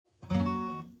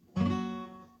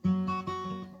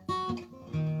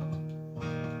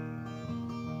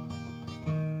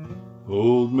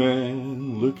Old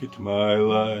man, look at my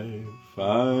life,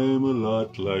 I'm a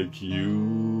lot like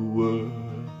you were.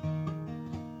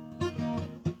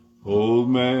 Old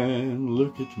man,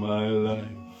 look at my life,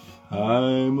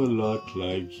 I'm a lot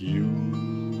like you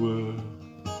were.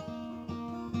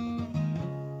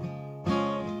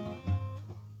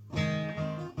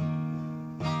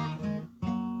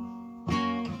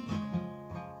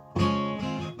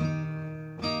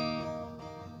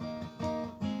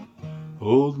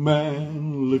 Old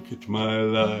man, look at my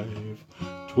life,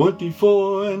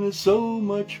 24 and there's so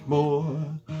much more.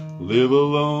 Live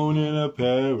alone in a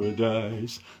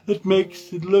paradise that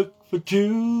makes it look for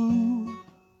two.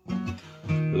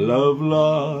 Love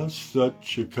lost,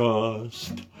 such a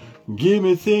cost. Give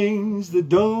me things that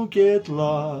don't get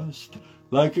lost,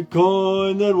 like a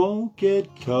coin that won't get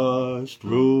tossed,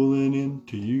 rolling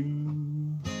into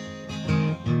you.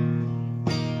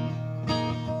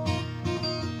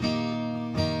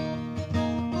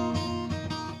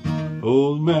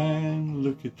 Old man,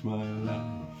 look at my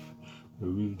life,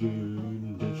 who's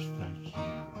doing just like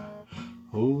you.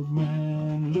 Old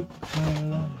man, look at my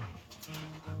life,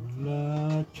 I'm a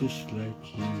lot just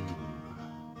like you.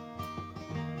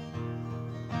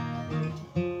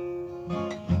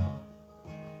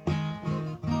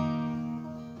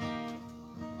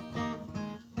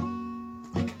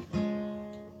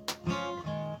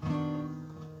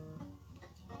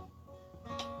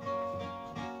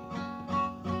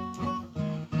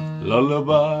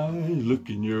 Lullaby, look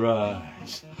in your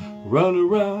eyes, run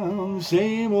around the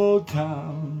same old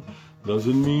town.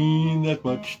 Doesn't mean that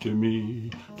much to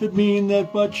me, that mean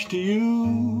that much to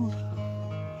you.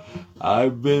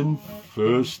 I've been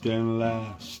first and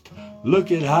last, look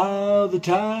at how the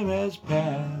time has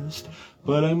passed.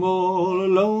 But I'm all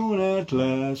alone at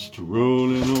last,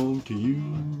 rolling home to you.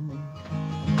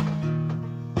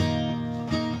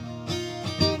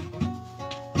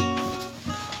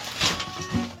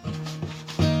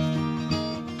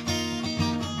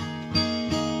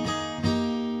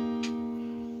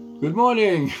 Good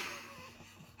morning,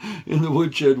 in the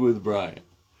woodshed with Brian.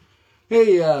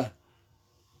 Hey,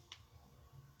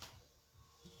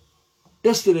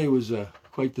 yesterday was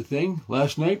quite the thing.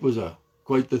 Last night was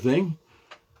quite the thing.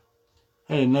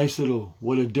 Had a nice little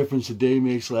what a difference a day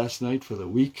makes last night for the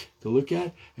week to look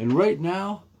at. And right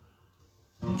now,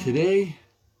 today,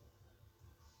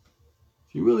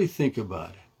 if you really think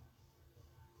about it,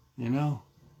 you know,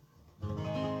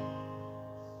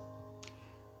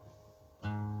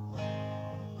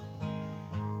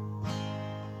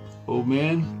 old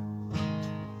man,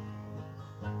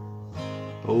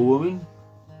 old woman,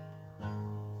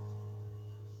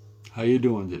 how you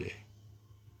doing today?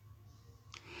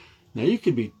 Now you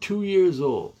could be 2 years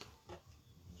old,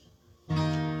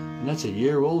 and that's a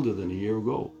year older than a year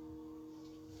ago.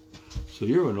 So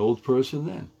you're an old person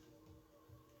then,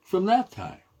 from that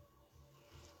time.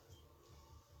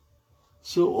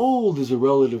 So old is a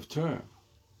relative term.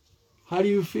 How do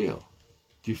you feel?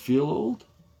 Do you feel old?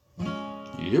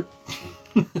 Yep.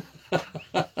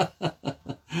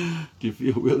 Do you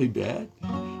feel really bad?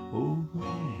 Oh,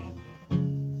 man.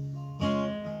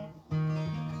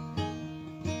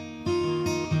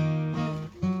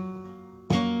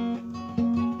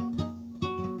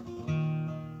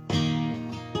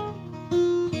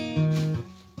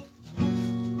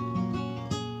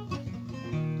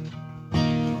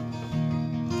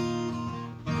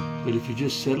 But if you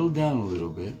just settle down a little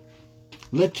bit,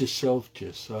 let yourself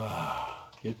just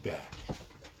get back.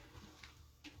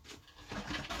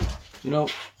 You know,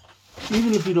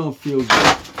 even if you don't feel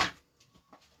good.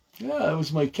 Yeah, that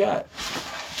was my cat.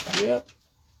 Yep.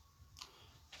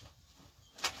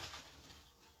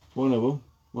 One of them,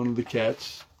 one of the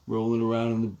cats rolling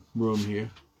around in the room here.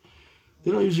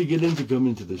 They don't usually get in to come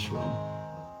into this room.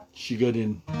 She got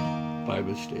in by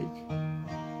mistake.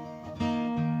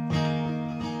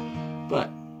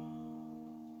 But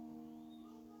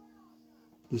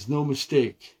there's no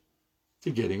mistake to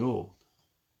getting old.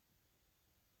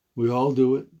 We all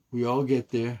do it. We all get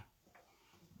there.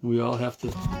 We all have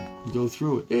to go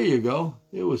through it. There you go.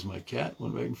 There was my cat,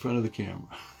 went right in front of the camera.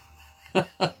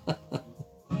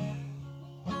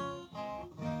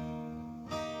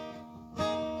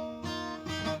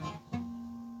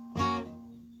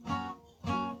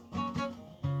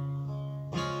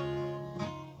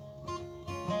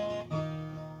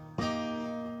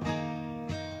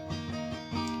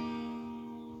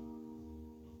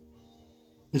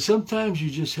 And sometimes you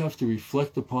just have to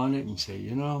reflect upon it and say,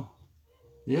 you know,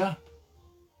 yeah,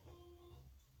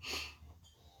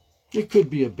 it could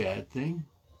be a bad thing.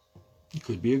 It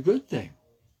could be a good thing.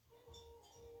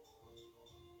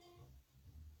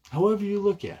 However you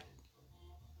look at it.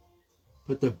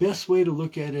 But the best way to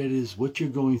look at it is what you're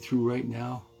going through right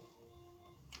now.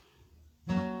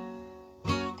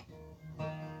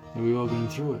 And we've all been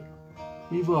through it.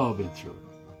 We've all been through it.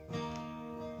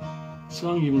 The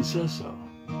song even says so.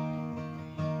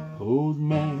 Old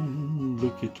man,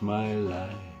 look at my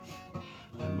life.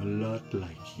 I'm a lot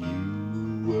like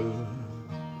you were.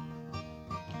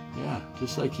 Yeah,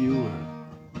 just like you were.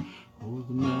 Old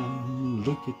man,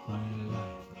 look at my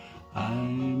life.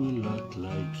 I'm a lot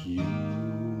like you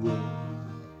were.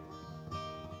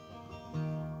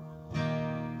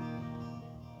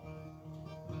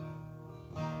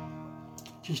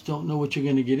 Just don't know what you're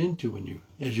going to get into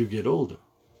as you get older.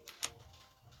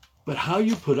 But how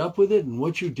you put up with it and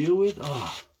what you deal with,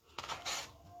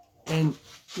 And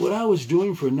what I was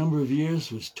doing for a number of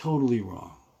years was totally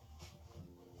wrong.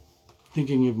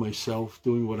 Thinking of myself,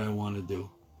 doing what I want to do.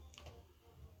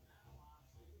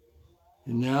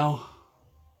 And now,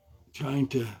 trying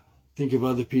to think of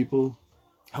other people,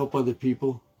 help other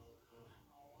people,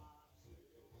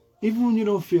 even when you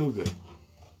don't feel good.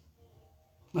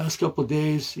 Last couple of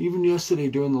days, even yesterday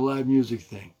during the live music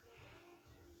thing,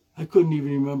 I couldn't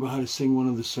even remember how to sing one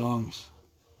of the songs.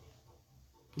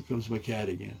 Here comes my cat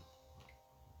again.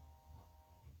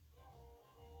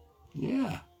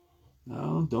 Yeah.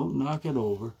 No, don't knock it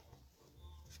over.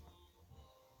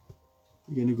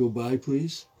 You gonna go by,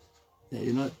 please?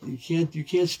 Yeah, you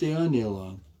can't stay on there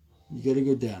long. You gotta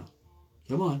go down.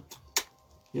 Come on.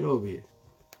 Get over here.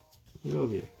 Get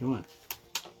over here. Come on.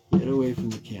 Get away from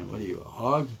the camera. What are you, a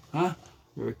hog? Huh?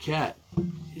 You're a cat.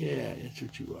 Yeah, that's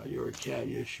what you are. You're a cat.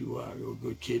 Yes, you are. You're a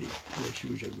good kitty. Yes,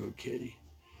 you're a good kitty.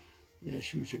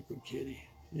 Yes, you're a good kitty.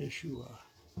 Yes, you are.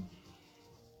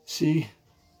 See?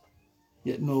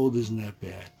 Getting old isn't that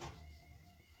bad.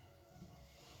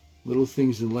 Little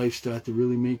things in life start to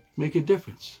really make a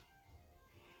difference.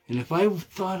 And if I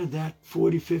thought of that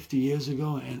 40, 50 years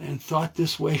ago and thought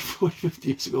this way 40, 50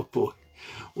 years ago, boy,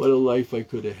 what a life I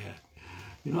could have had.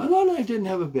 You know, I thought I didn't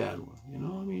have a bad one. You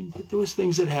know, I mean, but there was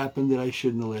things that happened that I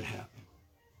shouldn't have let happen.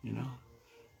 You know,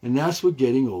 and that's what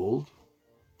getting old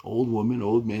woman,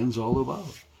 old man's all about.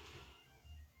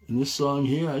 And this song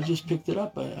here, I just picked it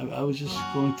up. I was just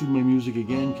going through my music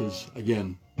again because,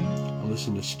 again, I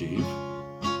listened to Steve.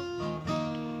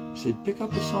 He said, pick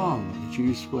up a song that you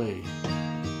used to play.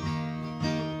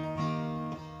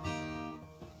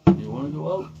 You want to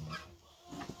go out?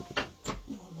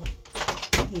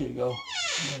 There you go.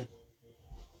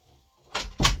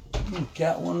 The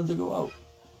cat wanted to go out.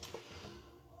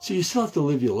 So you still have to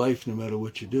live your life no matter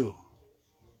what you do.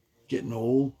 Getting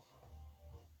old,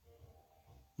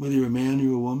 whether you're a man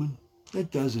or a woman,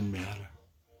 that doesn't matter.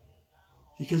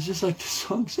 Because just like the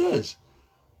song says,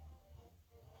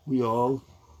 we all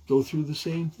go through the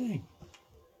same thing,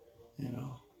 you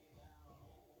know.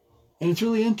 And it's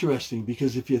really interesting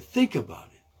because if you think about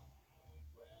it,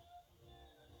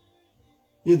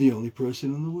 you're the only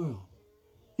person in the world.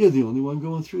 You're the only one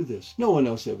going through this. No one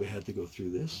else ever had to go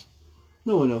through this.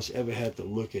 No one else ever had to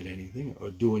look at anything or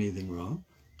do anything wrong.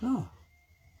 No.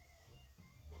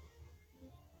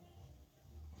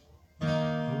 Old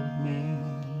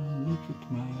man, look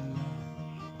at my life.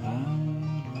 I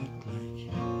look like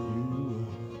you were.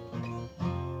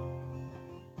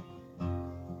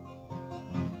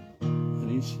 I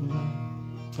need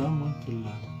someone to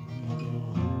love me.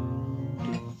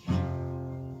 Hold it through.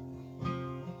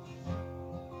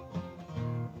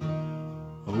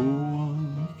 Oh, one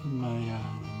look in my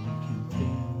eyes, I can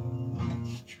tell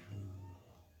it's true.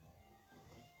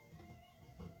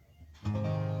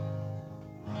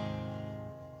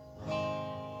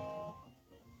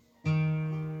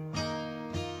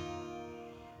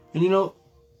 And you know,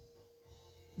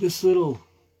 this little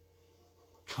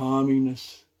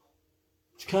calmingness,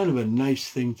 it's kind of a nice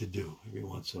thing to do every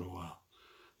once in a while.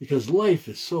 Because life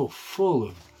is so full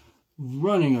of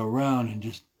running around and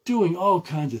just doing all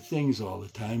kinds of things all the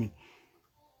time. And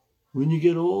when you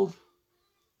get old,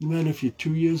 no matter if you're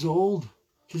 2 years old,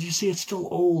 because you see it's still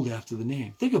old after the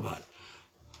name. Think about it.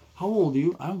 How old are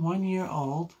you? I'm 1 year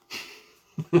old.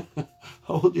 How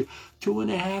old are you?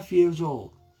 2.5 years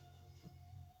old.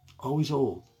 Always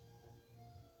old.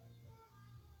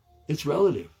 It's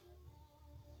relative.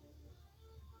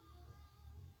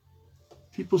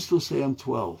 People still say I'm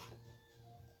 12.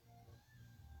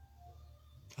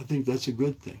 I think that's a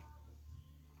good thing.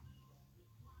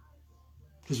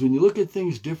 Because when you look at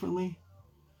things differently,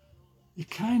 you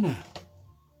kind of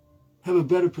have a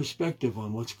better perspective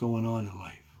on what's going on in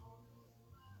life.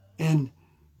 And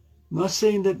I'm not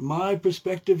saying that my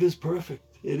perspective is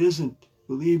perfect. It isn't,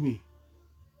 believe me.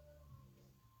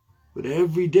 But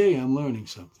every day I'm learning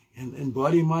something. And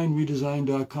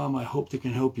bodymindredesign.com, I hope that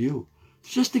can help you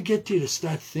just to get you to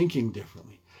start thinking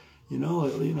differently.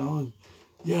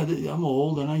 Yeah, I'm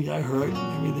old and I hurt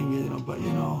and everything, but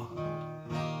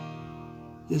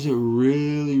is it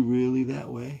really, really that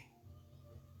way?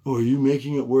 Or are you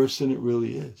making it worse than it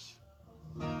really is?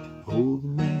 Old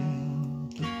man,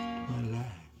 look at my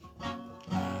life.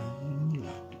 I'm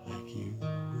not like you were.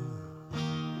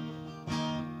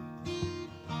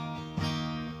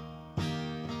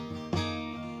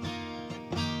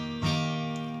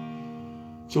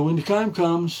 So when the time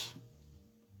comes,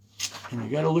 and you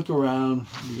got to look around,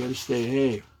 you got to say,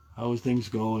 hey, how are things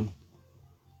going?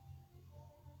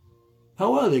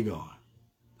 How are they going?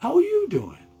 How are you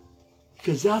doing?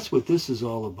 Because that's what this is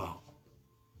all about.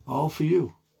 All for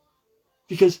you.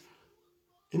 Because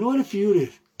in order for you to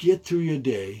get through your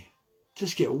day,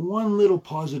 just get one little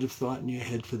positive thought in your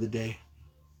head for the day.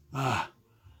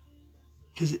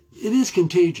 Because it is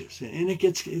contagious, and it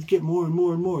get more and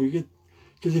more and more.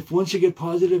 Because if once you get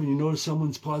positive and you notice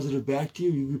someone's positive back to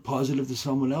you, you get positive to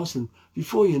someone else, and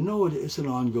before you know it, it's an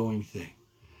ongoing thing.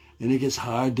 And it gets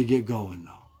hard to get going,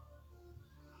 though.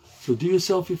 So do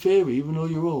yourself a favor, even though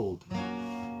you're old.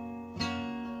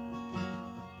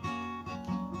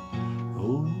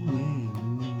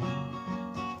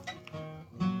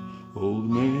 Old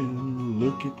man,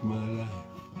 look at my life.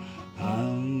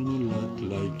 I'm a lot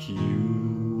like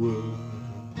you were.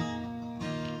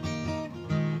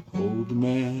 Old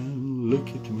man, look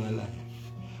at my life.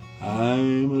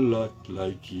 I'm a lot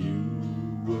like you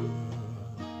were.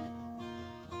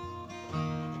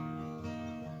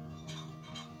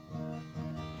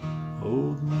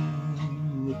 Old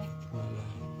man, look at my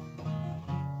life.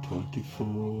 24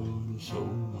 and so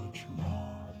much more.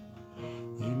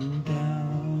 In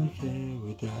down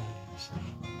paradise,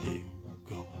 they're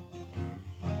going to be.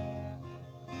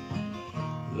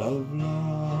 Love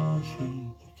lost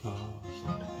ain't the cost.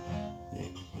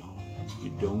 They're going,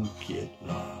 you don't get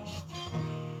lost.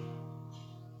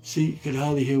 See, you could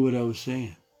hardly hear what I was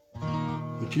saying.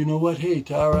 But you know what? Hey,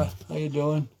 Tara, how you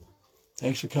doing?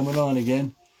 Thanks for coming on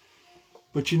again.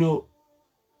 But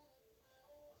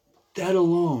that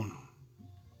alone,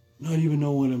 not even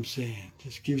know what I'm saying,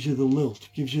 just gives you the lilt,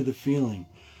 gives you the feeling,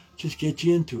 just gets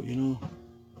you into it,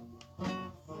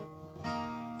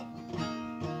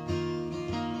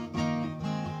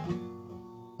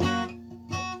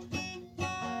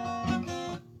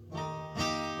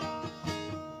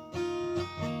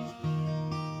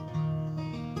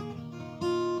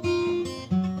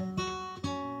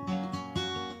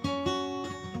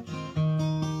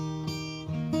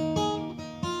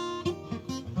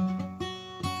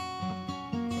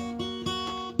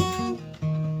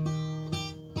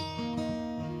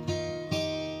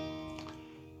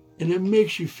 And it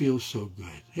makes you feel so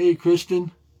good. Hey, Kristen,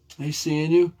 nice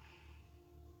seeing you.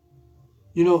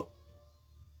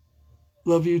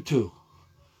 Love you too.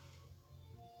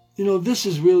 This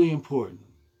is really important.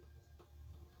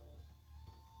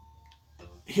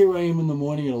 Here I am in the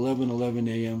morning at 11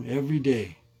 a.m. every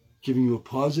day, giving you a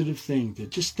positive thing to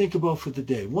just think about for the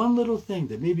day. One little thing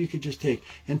that maybe you could just take.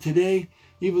 And today,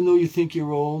 even though you think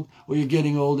you're old, or you're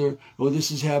getting older, or this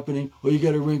is happening, or you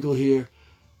got a wrinkle here,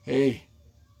 hey,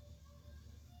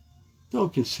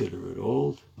 don't consider it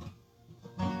old.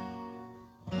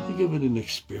 Think of it an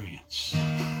experience.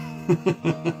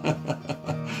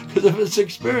 Because if it's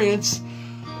experience,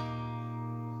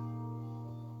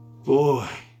 boy,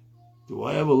 do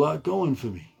I have a lot going for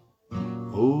me.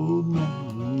 Old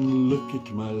man, look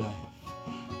at my life.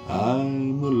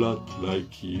 I'm a lot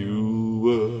like you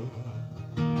were.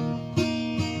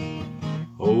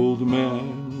 Old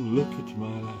man, look at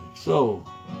my life. So,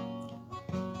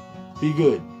 be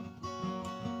good.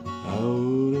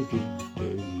 Out of it,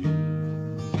 you.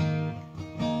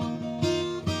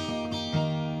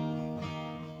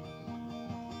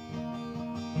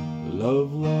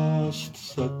 Love lost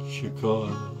such a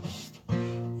cost.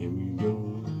 Here we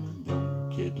go, don't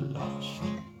get lost.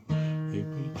 Here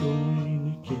we go,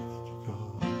 and it gets the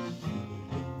cost.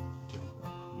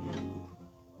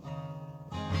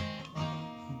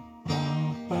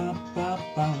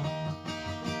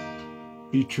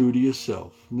 Be true to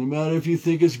yourself. No matter if you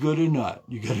think it's good or not,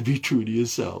 you got to be true to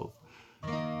yourself.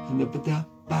 And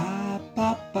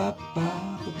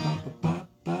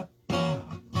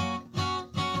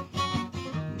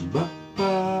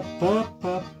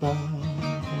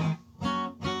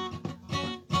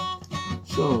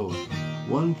so,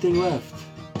 one thing left.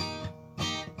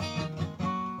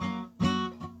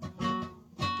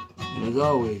 And as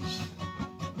always,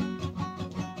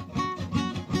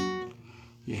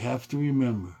 you have to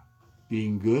remember,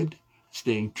 being good,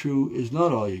 staying true is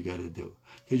not all you got to do.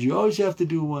 Because you always have to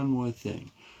do one more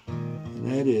thing. And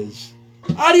that is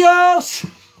Adios!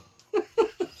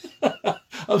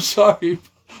 I'm sorry,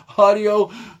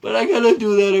 audio, but I gotta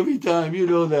do that every time. You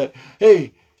know that.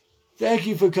 Hey, thank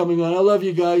you for coming on. I love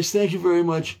you guys. Thank you very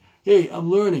much. Hey, I'm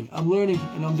learning,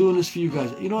 and I'm doing this for you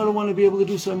guys. You know what I want to be able to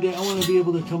do someday? I want to be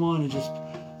able to come on and just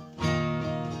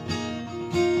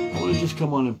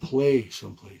come on and play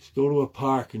someplace. Go to a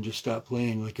park and just start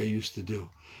playing like I used to do.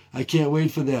 I can't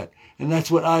wait for that. And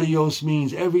that's what adios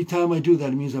means. Every time I do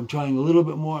that, it means I'm trying a little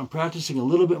bit more. I'm practicing a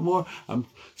little bit more. I'm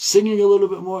singing a little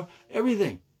bit more.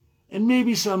 Everything. And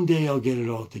maybe someday I'll get it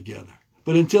all together.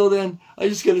 But until then, I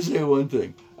just got to say one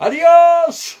thing.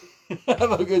 Adios!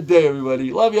 Have a good day,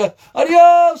 everybody. Love ya.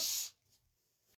 Adios!